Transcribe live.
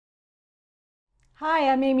Hi,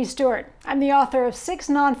 I'm Amy Stewart. I'm the author of 6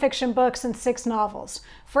 nonfiction books and 6 novels.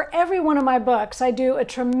 For every one of my books, I do a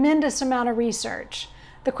tremendous amount of research.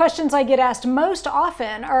 The questions I get asked most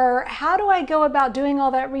often are, how do I go about doing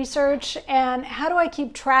all that research and how do I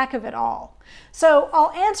keep track of it all? So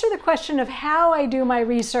I'll answer the question of how I do my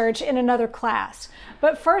research in another class.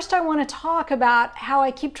 But first I want to talk about how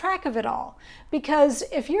I keep track of it all. Because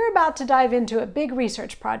if you're about to dive into a big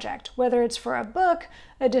research project, whether it's for a book,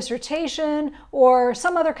 a dissertation, or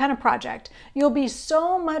some other kind of project, you'll be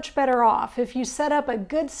so much better off if you set up a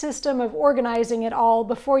good system of organizing it all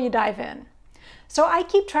before you dive in. So I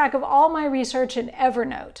keep track of all my research in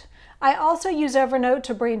Evernote. I also use Evernote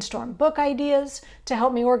to brainstorm book ideas, to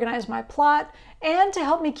help me organize my plot, and to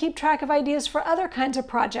help me keep track of ideas for other kinds of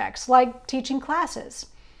projects, like teaching classes.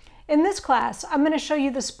 In this class, I'm going to show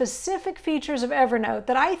you the specific features of Evernote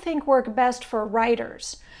that I think work best for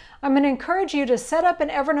writers. I'm going to encourage you to set up an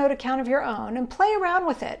Evernote account of your own and play around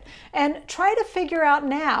with it and try to figure out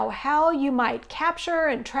now how you might capture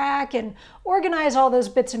and track and organize all those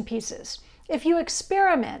bits and pieces. If you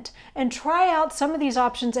experiment and try out some of these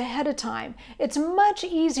options ahead of time, it's much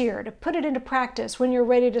easier to put it into practice when you're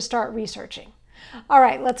ready to start researching. All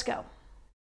right, let's go.